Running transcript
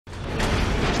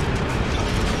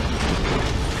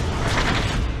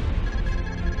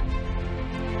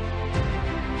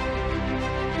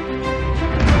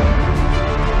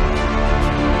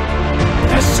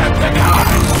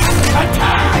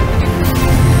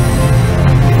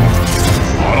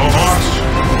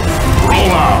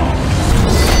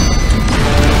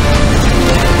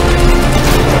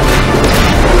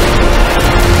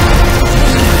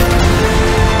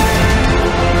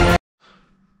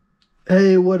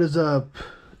what is up?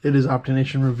 It is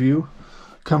OptiNation Review,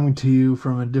 coming to you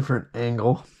from a different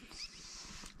angle.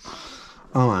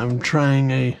 I'm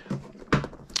trying a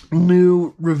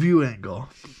new review angle.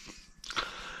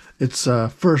 It's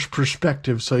first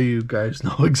perspective, so you guys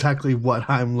know exactly what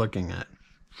I'm looking at.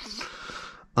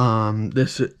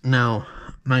 Now,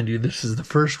 mind you, this is the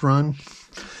first run.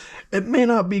 It may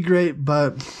not be great,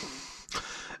 but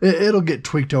it'll get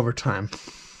tweaked over time.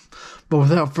 But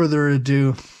without further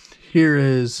ado, here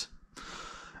is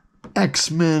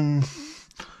X-Men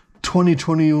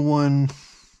 2021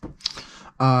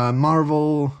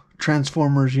 Marvel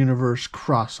Transformers Universe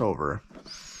Crossover.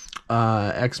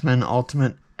 X-Men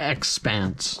Ultimate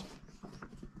X-Spanse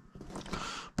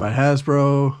by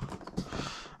Hasbro.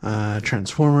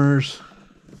 Transformers.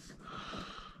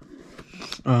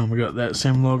 We got that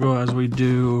same logo as we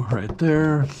do right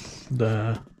there.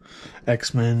 The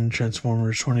X-Men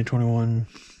Transformers 2021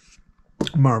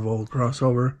 Marvel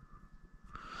Crossover.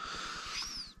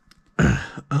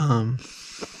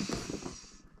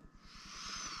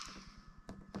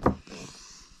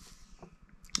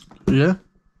 Yeah.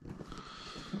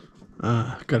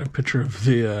 Got a picture of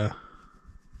the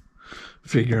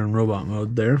figure in robot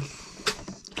mode there.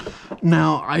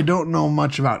 Now, I don't know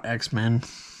much about X-Men.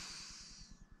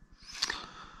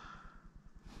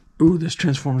 Ooh, this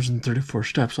transforms in 34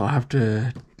 steps. I'll have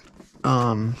to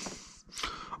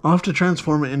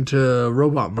transform it into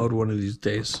robot mode one of these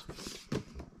days.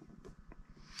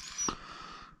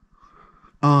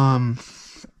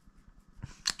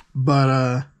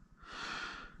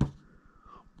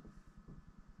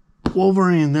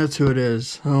 Wolverine, that's who it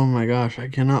is. Oh my gosh, I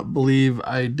cannot believe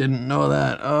I didn't know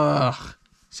that. Ugh.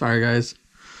 Sorry, guys.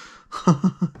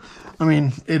 I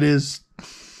mean, it is,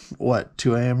 what,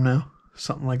 2 a.m. now?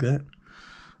 Something like that.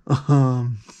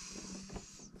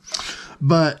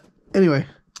 But anyway,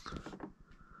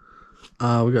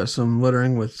 we got some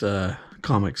lettering with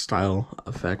comic style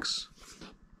effects.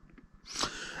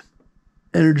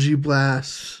 Energy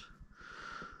blast.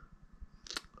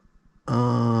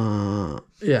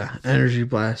 Yeah, energy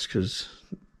blast, because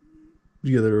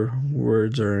the other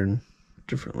words are in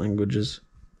different languages.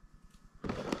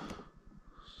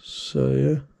 So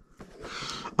yeah.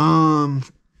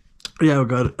 Yeah, we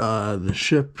got the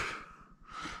ship,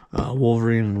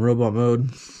 Wolverine in robot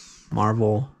mode,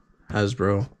 Marvel,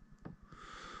 Hasbro,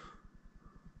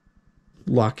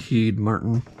 Lockheed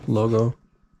Martin logo.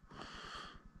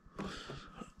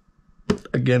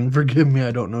 Again, forgive me, I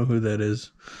don't know who that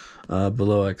is.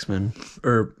 Below X-Men,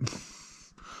 or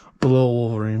below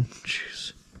Wolverine.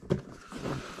 Jeez.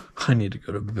 I need to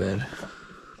go to bed.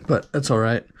 But that's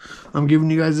alright. I'm giving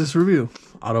you guys this review.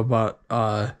 Autobot,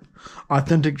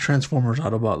 authentic Transformers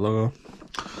Autobot logo.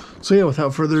 So yeah,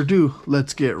 without further ado,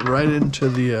 let's get right into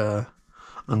the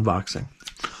unboxing.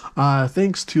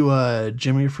 Thanks to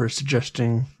Jimmy for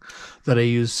suggesting that I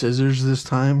use scissors this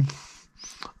time.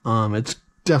 It's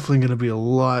definitely going to be a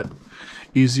lot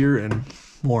easier and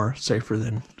more safer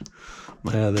than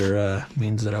my other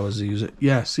means that I was using.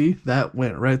 Yeah, see? That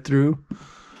went right through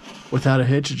without a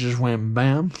hitch. It just went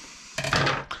bam.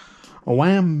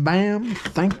 Wham, bam.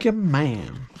 Thank you,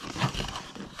 ma'am.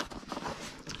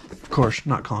 Of course,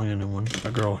 not calling anyone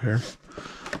a girl here.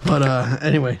 But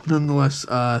anyway, nonetheless,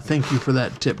 thank you for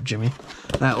that tip, Jimmy.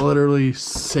 That literally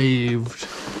saved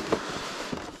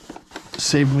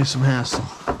me some hassle.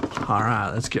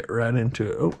 Alright, let's get right into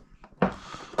it. Oh.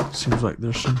 Seems like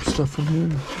there's some stuff in here.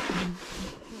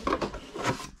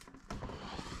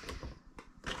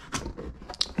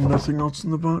 Nothing else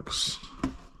in the box.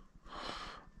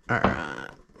 Alright.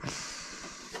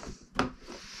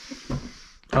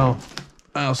 Oh,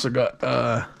 I also got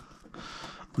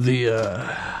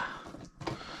the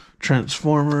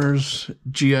Transformers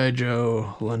G.I.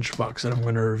 Joe lunchbox that I'm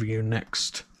going to review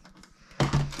next.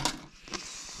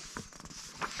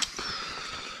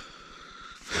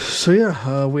 So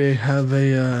yeah, we have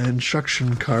a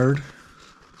instruction card.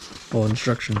 Well,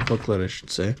 instruction booklet, I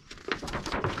should say,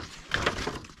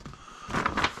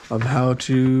 of how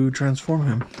to transform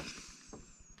him.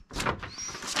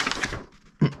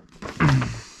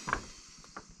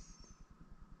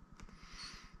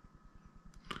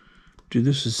 Dude,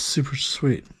 this is super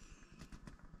sweet.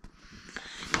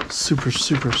 Super,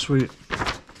 super sweet.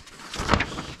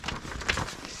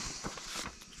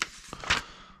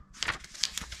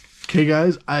 Okay,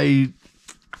 guys, I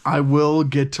will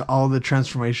get to all the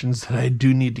transformations that I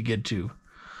do need to get to.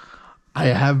 I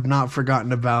have not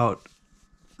forgotten about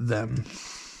them.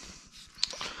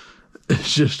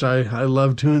 It's just I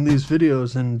love doing these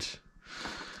videos, and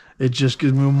it just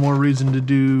gives me more reason to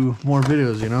do more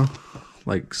videos, you know?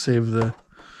 Like, save the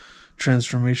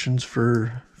transformations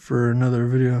for for another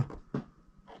video.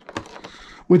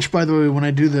 Which, by the way, when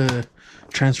I do the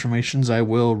transformations, I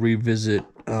will revisit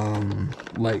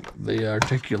like the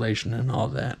articulation and all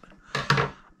that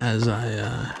as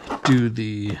I do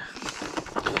the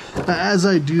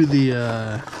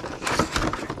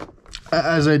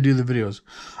videos.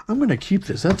 I'm gonna keep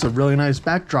this. That's a really nice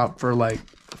backdrop for like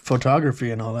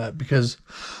photography and all that, because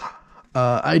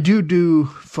I do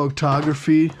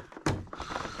photography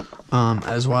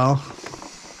as well.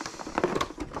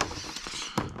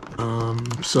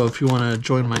 So if you want to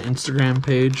join my Instagram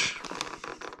page,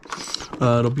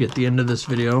 it'll be at the end of this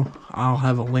video. I'll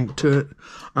have a link to it.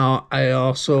 I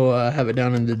also have it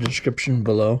down in the description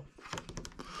below.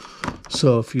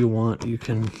 So if you want, you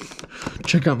can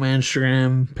check out my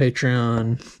Instagram,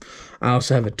 Patreon. I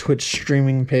also have a Twitch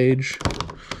streaming page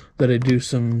that I do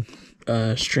some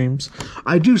streams.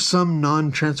 I do some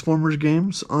non-Transformers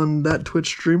games on that Twitch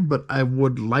stream, but I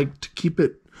would like to keep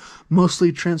it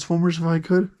mostly Transformers if I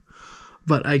could.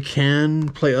 But I can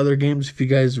play other games if you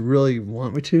guys really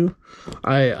want me to.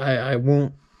 I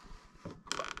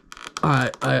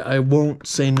won't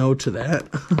say no to that.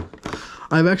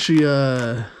 I've actually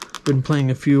been playing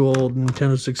a few old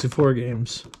Nintendo 64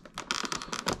 games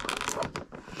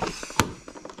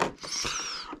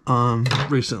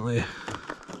recently.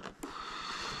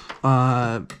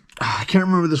 I can't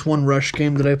remember this one Rush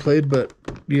game that I played, but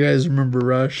you guys remember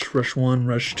Rush 1,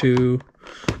 Rush 2.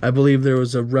 I believe there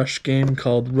was a Rush game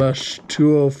called Rush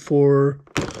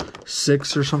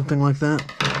 2046 or something like that.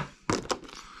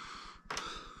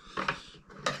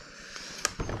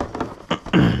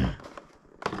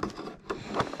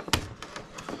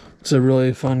 It's a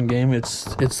really fun game. It's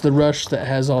the Rush that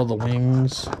has all the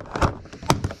wings.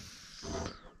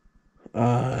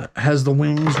 Has the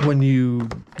wings when you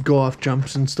go off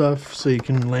jumps and stuff, so you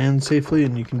can land safely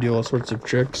and you can do all sorts of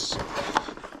tricks.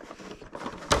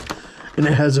 And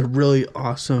it has a really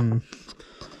awesome,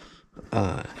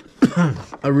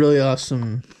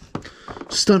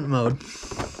 stunt mode.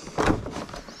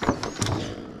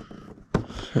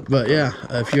 But yeah,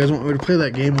 if you guys want me to play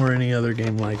that game or any other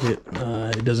game like it,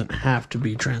 it doesn't have to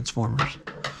be Transformers.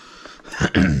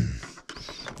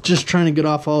 Just trying to get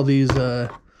off all these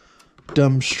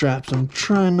dumb straps. I'm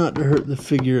trying not to hurt the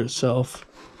figure itself.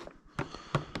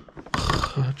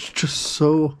 It's just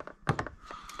so...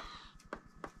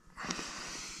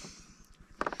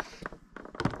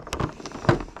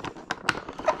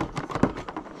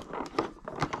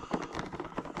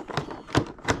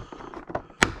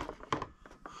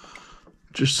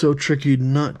 just so tricky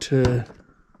not to...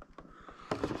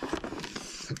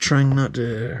 trying not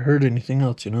to hurt anything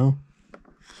else, you know?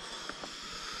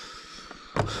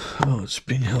 Oh, it's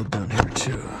being held down here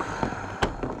too.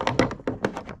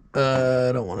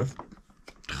 I don't want to...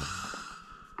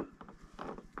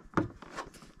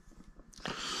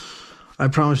 I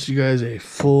promised you guys a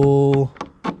full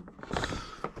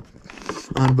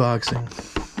unboxing.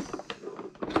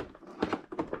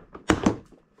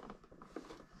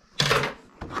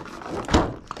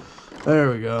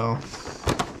 There we go.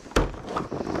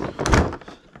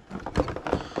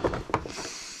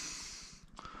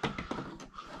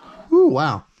 Ooh,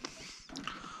 wow.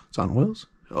 It's on wheels?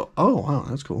 Oh, wow,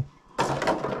 that's cool.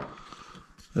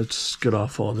 Let's get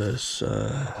off all this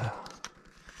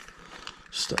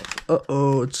stuff.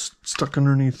 Uh-oh, it's stuck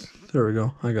underneath. There we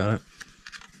go. I got it.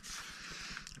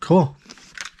 Cool.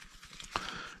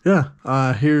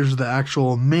 Yeah, here's the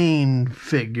actual main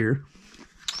figure.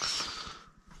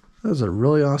 That's a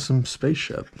really awesome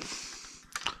spaceship.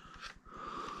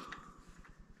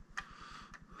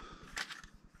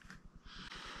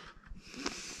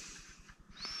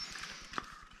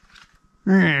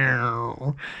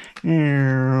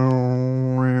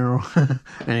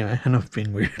 Anyway, enough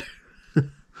being weird.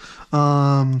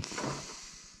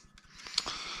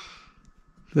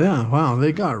 Yeah, wow,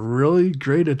 they got really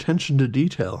great attention to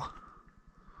detail.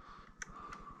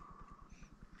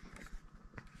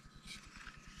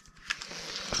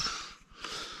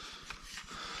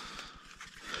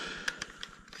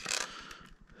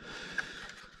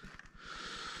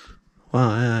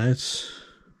 Wow, yeah, it's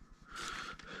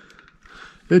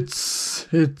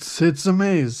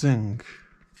amazing.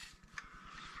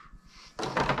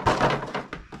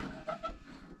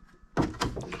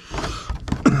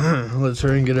 Let's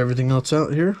hurry and get everything else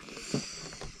out here.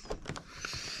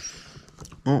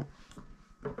 Oh,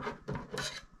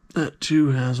 that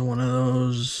too has one of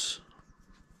those.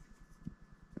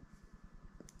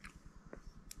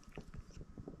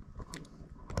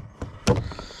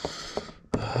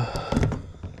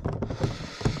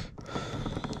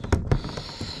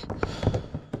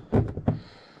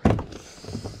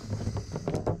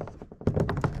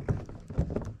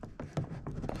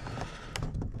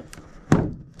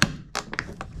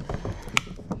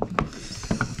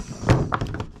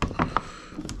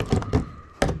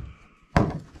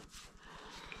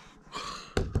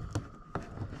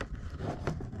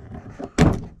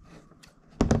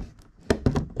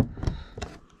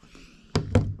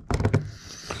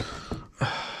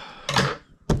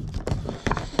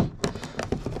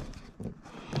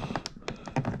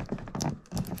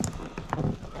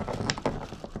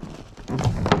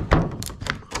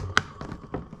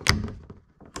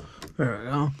 There we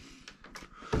go.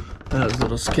 That was a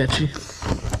little sketchy.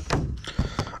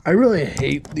 I really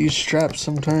hate these straps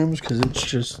sometimes because it's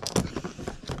just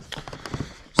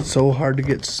so hard to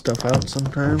get stuff out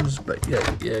sometimes, but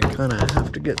yeah, you kind of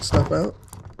have to get stuff out,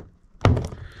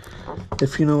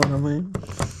 if you know what I mean.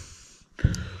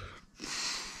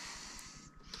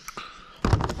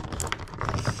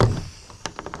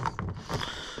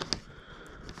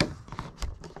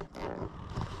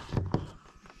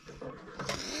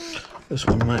 This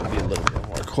one might be a little bit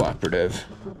more cooperative.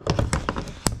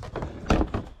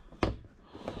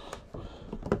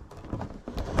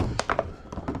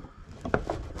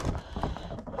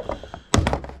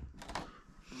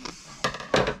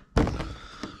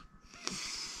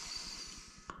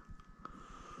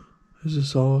 Is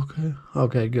this all okay?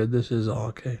 Okay, good. This is all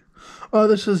okay. Oh,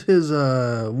 this is his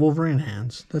Wolverine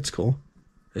hands. That's cool.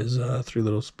 His 3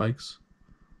 little spikes.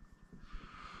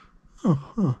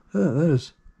 Oh, yeah, that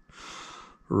is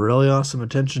really awesome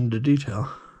attention to detail.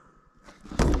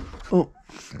 Oh,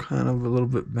 kind of a little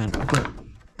bit bent, but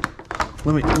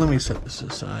let me set this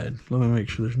aside. Let me make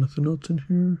sure there's nothing else in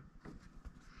here.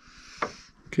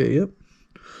 Okay, yep.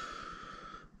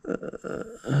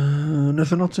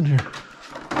 Nothing else in here.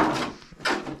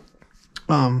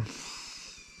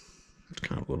 It's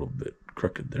kind of a little bit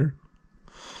crooked there.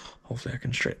 Hopefully I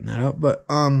can straighten that out. But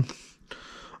I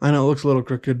know it looks a little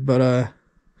crooked, but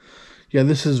yeah,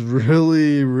 this is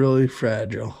really, really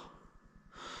fragile,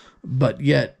 but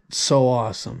yet so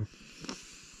awesome.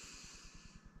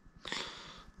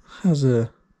 Has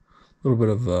a little bit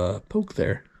of a poke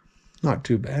there. Not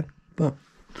too bad, but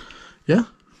yeah.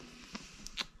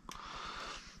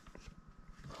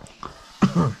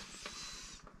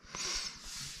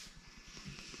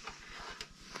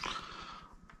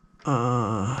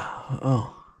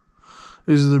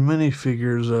 These are the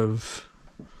minifigures of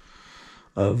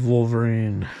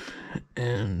Wolverine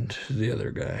and the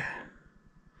other guy.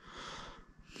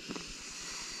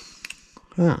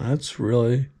 Yeah, that's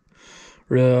really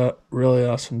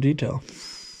awesome detail.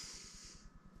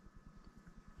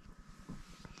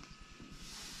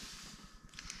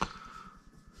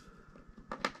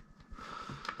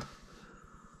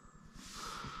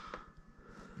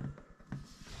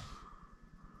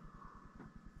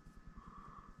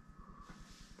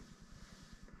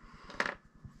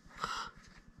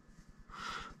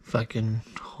 If I can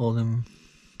hold him,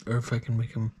 or if I can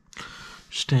make him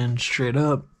stand straight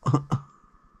up.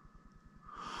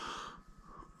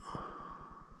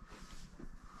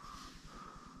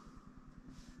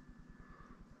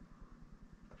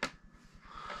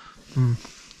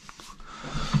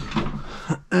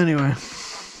 Anyway.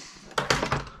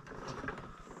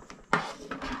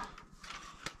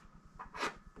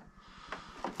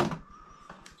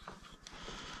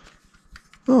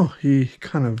 Oh, he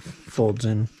kind of folds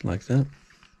in like that.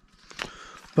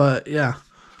 But yeah,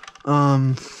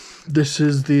 this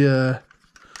is the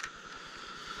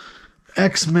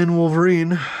X-Men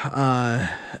Wolverine,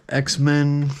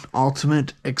 X-Men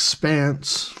Ultimate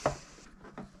Expanse,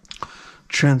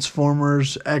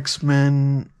 Transformers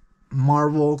X-Men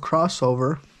Marvel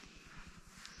Crossover.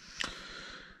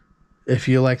 If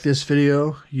you like this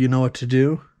video, you know what to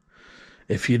do.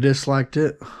 If you disliked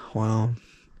it, well,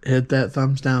 hit that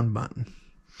thumbs down button.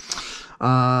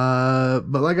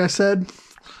 But like I said,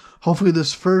 hopefully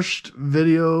this first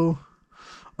video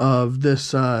of this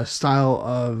style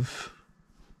of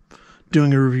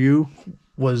doing a review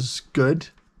was good.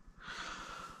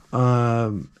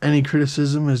 Any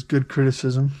criticism is good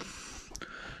criticism.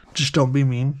 Just don't be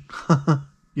mean.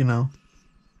 You know.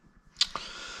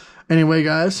 Anyway,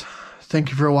 guys, thank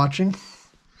you for watching.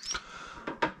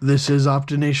 This is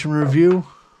OptiNation Review.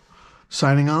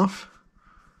 Signing off.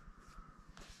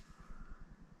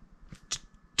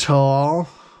 Till all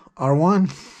are one.